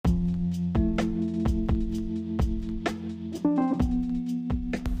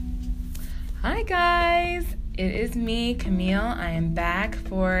Hi guys, it is me, Camille. I am back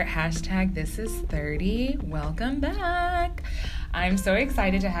for #ThisIs30. Welcome back. I'm so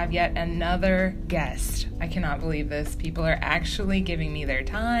excited to have yet another guest. I cannot believe this. People are actually giving me their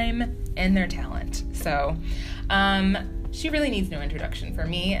time and their talent. So, she really needs no introduction for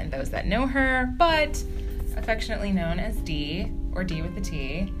me and those that know her, but affectionately known as D, or D with the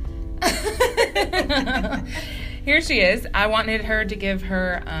T. Here she is. I wanted her to give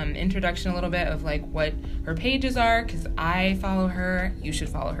her introduction a little bit of like what her pages are, because I follow her. You should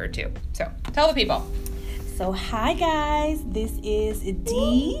follow her too. So tell the people. So hi guys, this is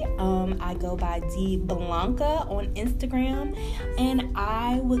D. I go by D Blanca on Instagram, and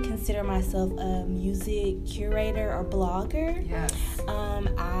I would consider myself a music curator or blogger. Yes.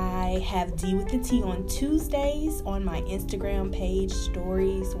 I have D with the T on Tuesdays on my Instagram page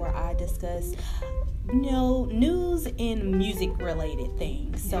stories, where I discuss news and music related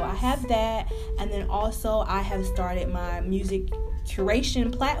things. So I have that, and then also I have started my music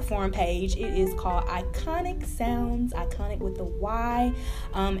curation platform page. It is called Iconic Sounds, iconic with the Y,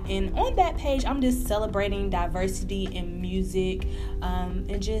 and on that page I'm just celebrating diversity in music,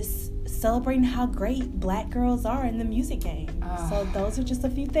 and just celebrating how great Black girls are in the music game. So those are just a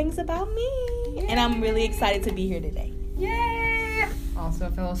few things about me. Yay. And I'm really excited to be here today. Yay! Also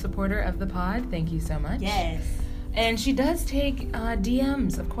a fellow supporter of the pod. Thank you so much. Yes. And she does take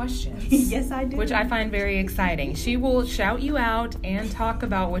DMs of questions. Yes, I do. Which I find very exciting. She will shout you out and talk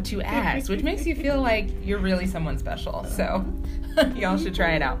about what you asked, which makes you feel like you're really someone special. So y'all should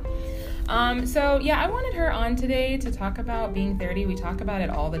try it out. I wanted her on today to talk about being 30. We talk about it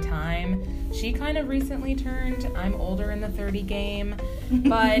all the time. She kind of recently turned. I'm older in the 30 game.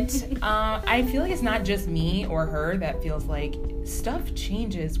 But I feel like it's not just me or her that feels like stuff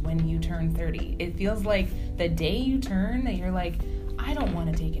changes when you turn 30. It feels like the day you turn that you're like, I don't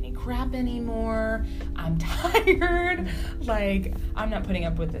want to take any crap anymore. I'm tired. Like, I'm not putting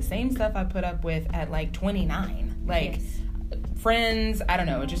up with the same stuff I put up with at like 29. Like, yes. Friends, I don't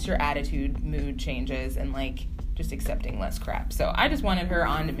know, just your attitude, mood changes, and like just accepting less crap. So I just wanted her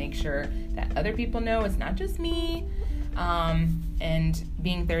on to make sure that other people know it's not just me. And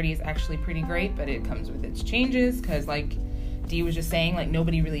being 30 is actually pretty great, but it comes with its changes, because like Dee was just saying, like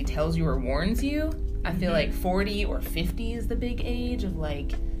nobody really tells you or warns you. I feel like 40 or 50 is the big age of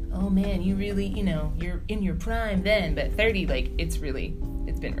like, oh man, you really, you're in your prime then, but 30, like it's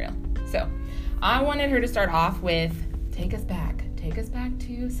been real. So I wanted her to start off with, take us back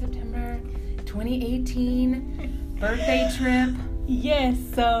to September 2018, birthday trip. Yes,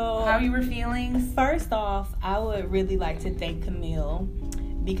 so how you were feeling? First off, I would really like to thank Camille,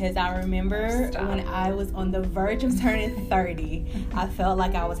 because I remember when I was on the verge of turning 30, I felt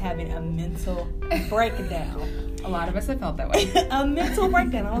like I was having a mental breakdown. A lot of us have felt that way. A mental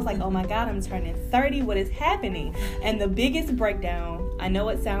breakdown. I was like, oh my God, I'm turning 30. What is happening? And the biggest breakdown, I know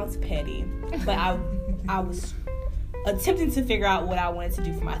it sounds petty, but I was attempting to figure out what I wanted to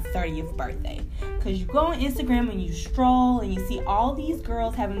do for my 30th birthday. Because you go on Instagram and you stroll and you see all these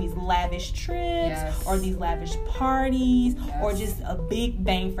girls having these lavish trips, or these lavish parties, or just a big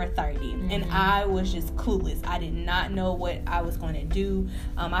bang for 30. Mm-hmm. And I was just clueless. I did not know what I was going to do.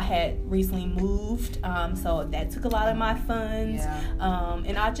 I had recently moved, so that took a lot of my funds.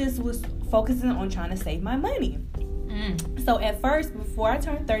 And I just was focusing on trying to save my money. So at first, before I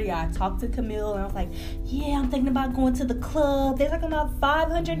turned 30, I talked to Camille and I was like, yeah, I'm thinking about going to the club. They're talking about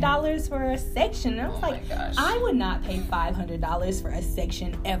 $500 for a section. And I was I would not pay $500 for a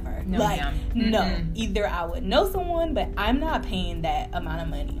section ever. No, ma'am. No. Either I would know someone, but I'm not paying that amount of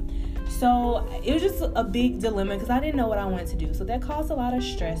money. So it was just a big dilemma, because I didn't know what I wanted to do. So that caused a lot of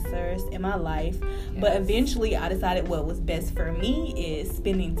stressors in my life. Yes. But eventually I decided what was best for me is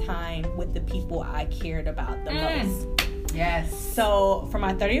spending time with the people I cared about the most. Yes. So for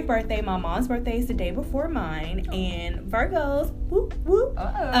my 30th birthday, my mom's birthday is the day before mine, and Virgos, whoop, whoop.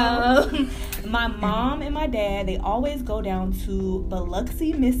 My mom and my dad, they always go down to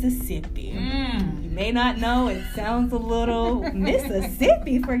Biloxi, Mississippi. You may not know, it sounds a little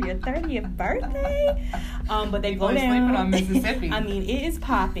Mississippi for your 30th birthday. But they go down. Sleeping on Mississippi. I mean, it is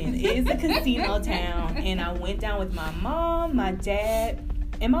popping. It is a casino town. And I went down with my mom, my dad,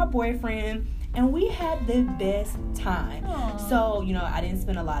 and my boyfriend. And we had the best time. Aww. So, I didn't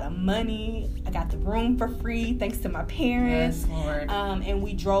spend a lot of money. I got the room for free thanks to my parents. Yes, Lord. And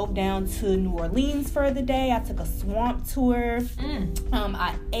we drove down to New Orleans for the day. I took a swamp tour.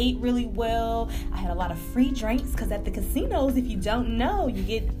 I ate really well. I had a lot of free drinks, because at the casinos, if you don't know, you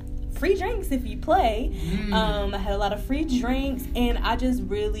get free drinks if you play. I had a lot of free drinks, and I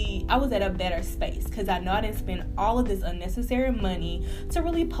was at a better space because I know I didn't spend all of this unnecessary money to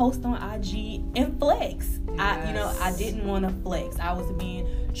really post on IG and flex. Yes. I didn't want to flex. I was being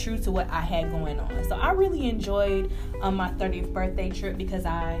true to what I had going on. So I really enjoyed my 30th birthday trip because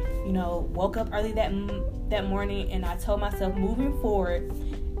I, woke up early that morning, and I told myself moving forward,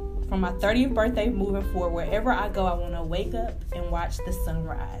 from my 30th birthday moving forward, wherever I go, I want to wake up and watch the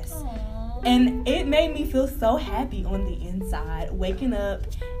sunrise. Aww. And it made me feel so happy on the inside, waking up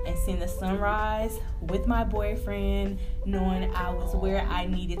and seeing the sunrise with my boyfriend, knowing I was where I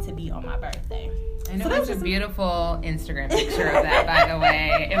needed to be on my birthday. And it was a beautiful Instagram picture of that, by the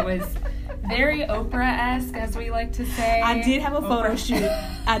way. It was very Oprah-esque, as we like to say. I did have a photo shoot.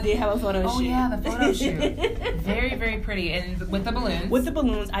 Oh, yeah, the photo shoot. Very, very pretty. And with the balloons. With the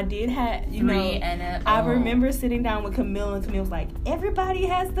balloons, I did have, I remember sitting down with Camille, and Camille was like, everybody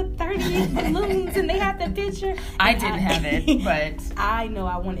has the 30 balloons, and they have the picture. I didn't have it, but I know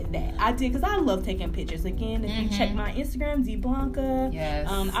I wanted that. I did, because I love taking pictures. Again, if you check my Instagram, D Blanca, yes.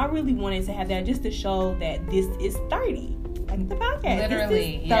 I really wanted to have that just to show that this is 30. Like the podcast.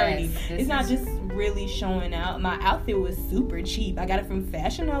 Literally, this is 30. yes. It's not just really showing out. My outfit was super cheap. I got it from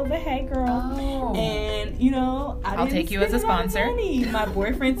Fashion Nova. Hey, girl. Oh. And, I'll take you as a sponsor. My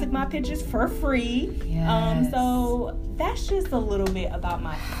boyfriend took my pictures for free. Yes. So that's just a little bit about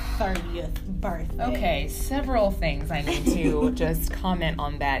my 30th birthday. Okay, several things I need to just comment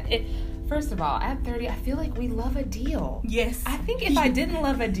on that. First of all, at 30, I feel like we love a deal. Yes. I think if I didn't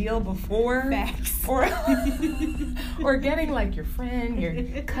love a deal before, Facts. or getting like your friend,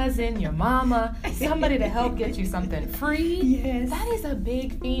 your cousin, your mama, somebody to help get you something free, yes, that is a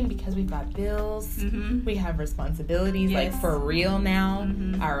big theme because we've got bills, we have responsibilities, yes, like for real now,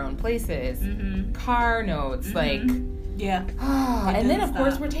 our own places, car notes, like... Yeah. And then, of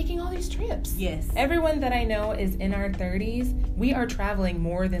course, we're taking all these trips. Yes. Everyone that I know is in our 30s. We are traveling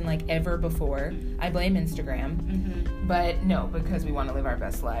more than, like, ever before. I blame Instagram. But, no, because we want to live our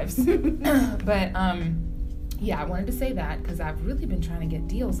best lives. But, yeah, I wanted to say that because I've really been trying to get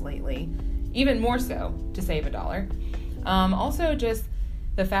deals lately. Even more so to save $1. Also, just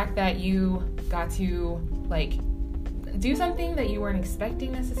the fact that you got to, like... do something that you weren't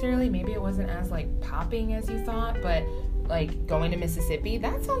expecting necessarily. Maybe it wasn't as like popping as you thought, but like going to Mississippi,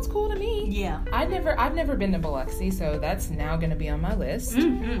 that sounds cool to me. Yeah. I've never been to Biloxi, so that's now going to be on my list.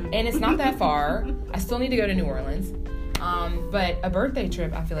 And it's not that far. I still need to go to New Orleans. But a birthday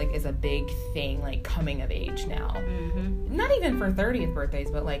trip, I feel like, is a big thing, like coming of age now. Not even for 30th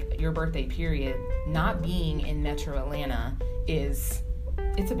birthdays, but like your birthday period, not being in Metro Atlanta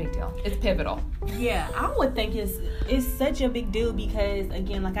it's a big deal. It's pivotal. Yeah, I would think it's such a big deal because,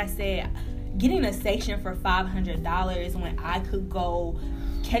 again, like I said, getting a section for $500 when I could go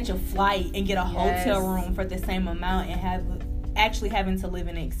catch a flight and get a hotel room for the same amount and actually having to live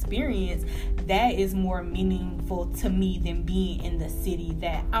an experience, that is more meaningful to me than being in the city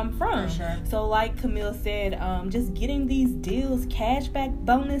that I'm from. For sure. So like Camille said, just getting these deals, cashback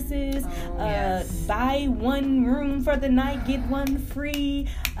bonuses, buy one room for the night, get one free,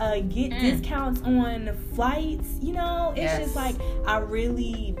 get discounts on flights, it's just like, I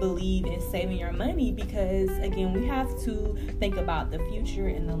really believe in saving your money because, again, we have to think about the future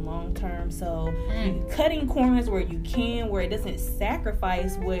and the long term. So cutting corners where you can, where it doesn't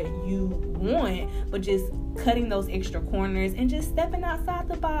sacrifice what you want, but just cutting those extra corners and just stepping outside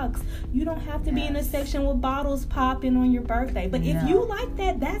the box. You don't have to be in a section with bottles popping on your birthday, but if you like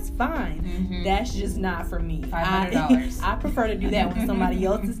that, that's fine. That's just not for me. $500. I prefer to do that when somebody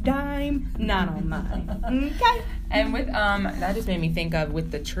else's dime, not on mine. Okay. And with that just made me think of,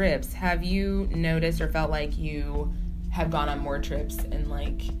 with the trips, have you noticed or felt like you have gone on more trips in,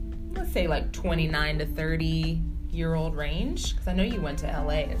 like, let's say like 29 to 30 year old range? Because I know you went to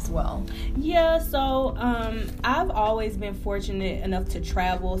LA as well. Yeah, so I've always been fortunate enough to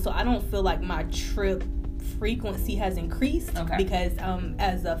travel, so I don't feel like my trip frequency has increased because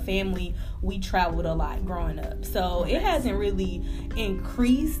as a family we traveled a lot growing up, so it hasn't really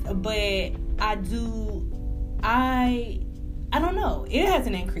increased, but I don't know, it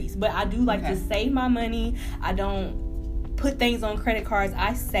hasn't increased, but I do like to save my money. I don't put things on credit cards.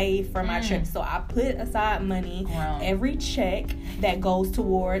 I save for my trips. So I put aside money every check that goes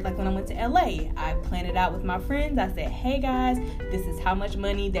toward, like when I went to LA, I planned it out with my friends. I said, hey guys, this is how much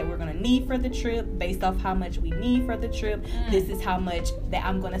money that we're going to need for the trip. Based off how much we need for the trip, this is how much that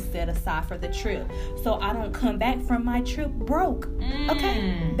I'm going to set aside for the trip. So I don't come back from my trip broke.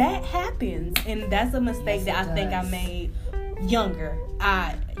 Okay? That happens. And that's a mistake that I think I made younger,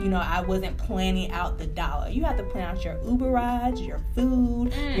 I wasn't planning out the dollar. You have to plan out your Uber rides, your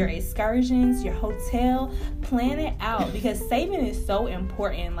food, your excursions, your hotel. Plan it out, because saving is so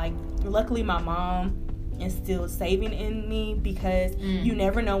important. Like, luckily my mom instilled saving in me, because you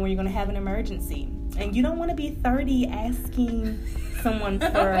never know when you're going to have an emergency. And you don't want to be 30 asking someone for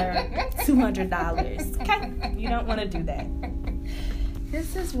 $200. Okay? You don't want to do that.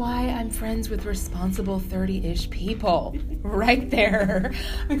 This is why I'm friends with responsible 30-ish people. Right there.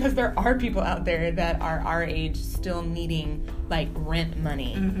 Because there are people out there that are our age still needing, like, rent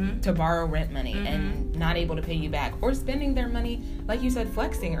money, to borrow rent money, and not able to pay you back. Or spending their money, like you said,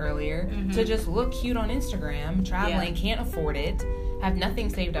 flexing earlier, to just look cute on Instagram, traveling, can't afford it, have nothing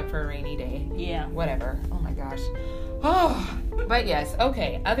saved up for a rainy day. Yeah. Whatever. Oh, my gosh. Oh, but yes.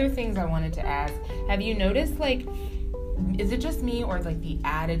 Okay. Other things I wanted to ask. Have you noticed, like, is it just me, or like the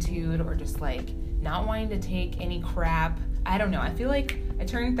attitude, or just like not wanting to take any crap? I don't know. I feel like I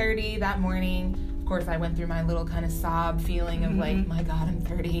turned 30 that morning. Of course, I went through my little kind of sob feeling of like, my God, I'm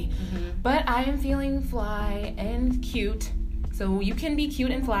 30. But I am feeling fly and cute. So you can be cute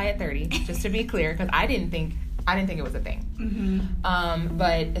and fly at 30, just to be clear, because I didn't think it was a thing.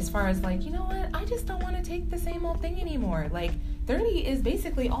 But as far as like, you know what? I just don't want to take the same old thing anymore. Like, 30 is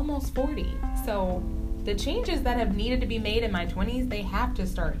basically almost 40. So the changes that have needed to be made in my 20s, they have to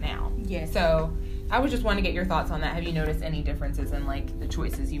start now. Yes. So I would just want to get your thoughts on that. Have you noticed any differences in, like, the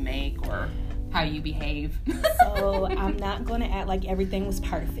choices you make or how you behave? So I'm not going to act like everything was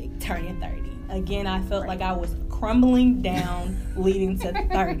perfect turning 30. Again, I felt like I was crumbling down leading to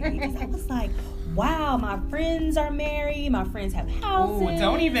 30. Because I was like, wow, my friends are married. My friends have houses. Ooh,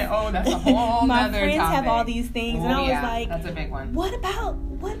 don't even. Oh, that's a whole my nother friends topic. have all these things. Ooh, and I was like, that's a big one. What about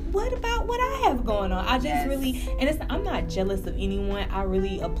what I have going on? I just really, and I'm not jealous of anyone. I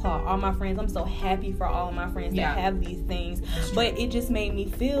really applaud all my friends. I'm so happy for all of my friends that have these things. But it just made me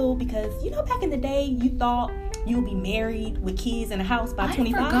feel, because, back in the day, you thought you'll be married with kids in a house by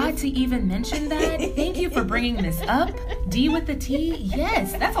 25. I forgot to even mention that. Thank you for bringing this up. D with the T.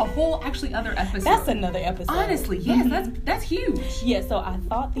 Yes, that's a whole other episode. That's another episode. Honestly, yes, that's huge. Yeah, so I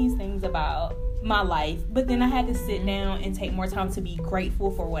thought these things about my life, but then I had to sit down and take more time to be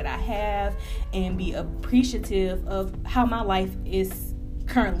grateful for what I have and be appreciative of how my life is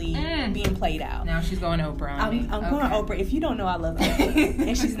currently being played out. Now she's going Oprah on me. I'm going Oprah. If you don't know, I love Oprah.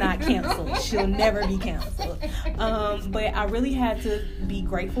 And she's not canceled. She'll never be canceled. But I really had to be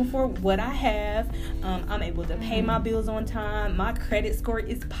grateful for what I have. I'm able to pay my bills on time. My credit score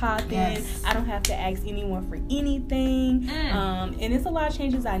is popping. Yes. I don't have to ask anyone for anything. And it's a lot of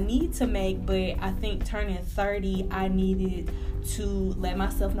changes I need to make, but I think turning 30, I needed to let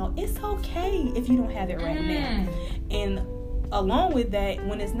myself know it's okay if you don't have it right now. And along with that,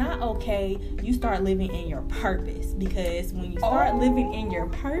 when it's not okay, you start living in your purpose. Because when you start living in your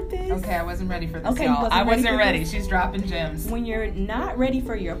purpose... Okay, I wasn't ready for this, y'all. I wasn't ready. She's dropping gems. When you're not ready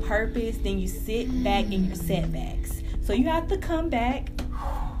for your purpose, then you sit back in your setbacks. So you have to come back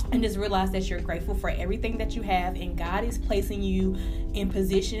and just realize that you're grateful for everything that you have, and God is placing you in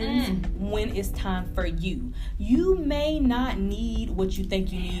positions when it's time for you. You may not need what you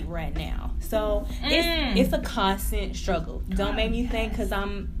think you need right now. So it's a constant struggle. Don't make me think because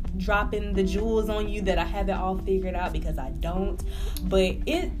I'm dropping the jewels on you that I have it all figured out, because I don't. But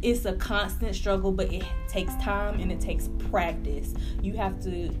it's a constant struggle, but it takes time and it takes practice. You have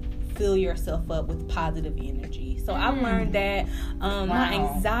to fill yourself up with positive energy. So I've learned that my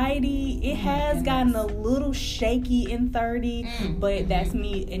anxiety, it has gotten a little shaky in 30, but that's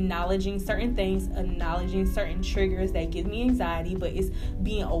me acknowledging certain things, acknowledging certain triggers that give me anxiety, but it's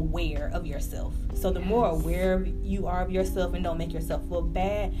being aware of yourself. So the more aware you are of yourself and don't make yourself feel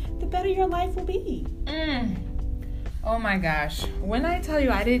bad, the better your life will be. Oh my gosh. When I tell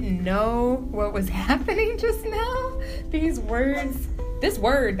you I didn't know what was happening just now, this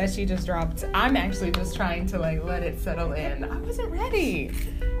word that she just dropped, I'm actually just trying to let it settle in. I wasn't ready.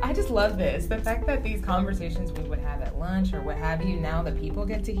 I just love this. The fact that these conversations we would have at lunch or what have you, now that people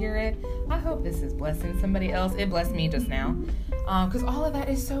get to hear it, I hope this is blessing somebody else. It blessed me just now. Because all of that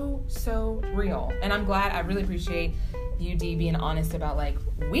is so, so real. And I'm glad, I really appreciate you, D, being honest about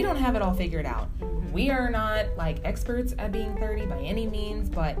we don't have it all figured out. We are not experts at being 30 by any means,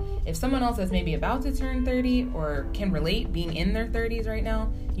 but if someone else is maybe about to turn 30 or can relate being in their 30s right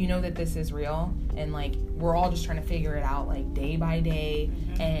now, you know that this is real, and we're all just trying to figure it out day by day,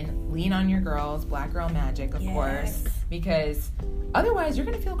 and lean on your girls, Black Girl Magic, of course, because otherwise you're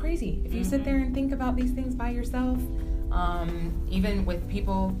gonna feel crazy if you sit there and think about these things by yourself. Even with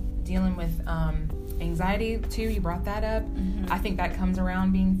people dealing with Anxiety too, you brought that up. I think that comes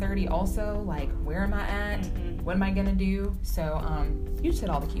around being 30 also. Like, where am I at? What am I gonna do? So you just hit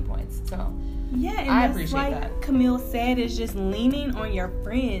all the key points. So yeah, and I that's appreciate like that. Camille said, is just leaning on your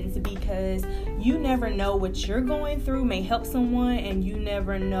friends, because you never know what you're going through may help someone, and you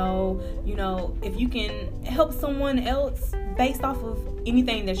never know, if you can help someone else based off of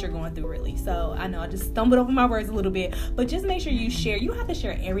anything that you're going through, really. So I know I just stumbled over my words a little bit, but just make sure you share. You don't have to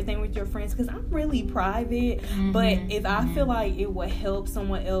share everything with your friends, because I'm really private. But if I feel like it will help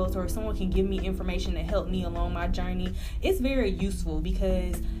someone else, or if someone can give me information to help me along my journey, it's very useful,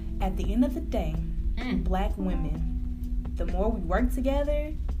 because at the end of the day, Black women, the more we work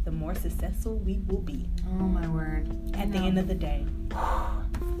together, the more successful we will be. Oh my word. At the end of the day.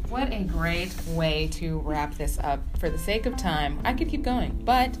 What a great way to wrap this up. For the sake of time, I could keep going,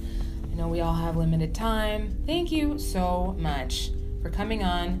 but I know we all have limited time. Thank you so much for coming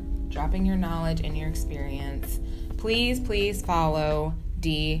on, dropping your knowledge and your experience. Please follow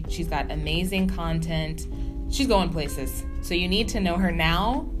Dee. She's got amazing content. She's going places. So you need to know her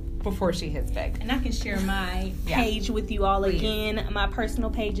now before she hits big. And I can share my page with you all again. My personal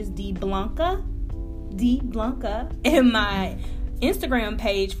page is D Blanca. And my Instagram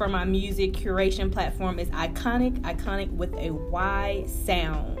page for my music curation platform is iconic with a Y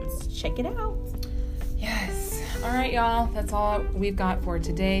sounds. Check it out. Yes. All right, y'all. That's all we've got for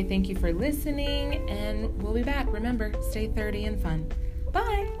today. Thank you for listening, and we'll be back. Remember, stay 30 and fun.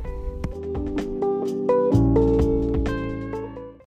 Bye.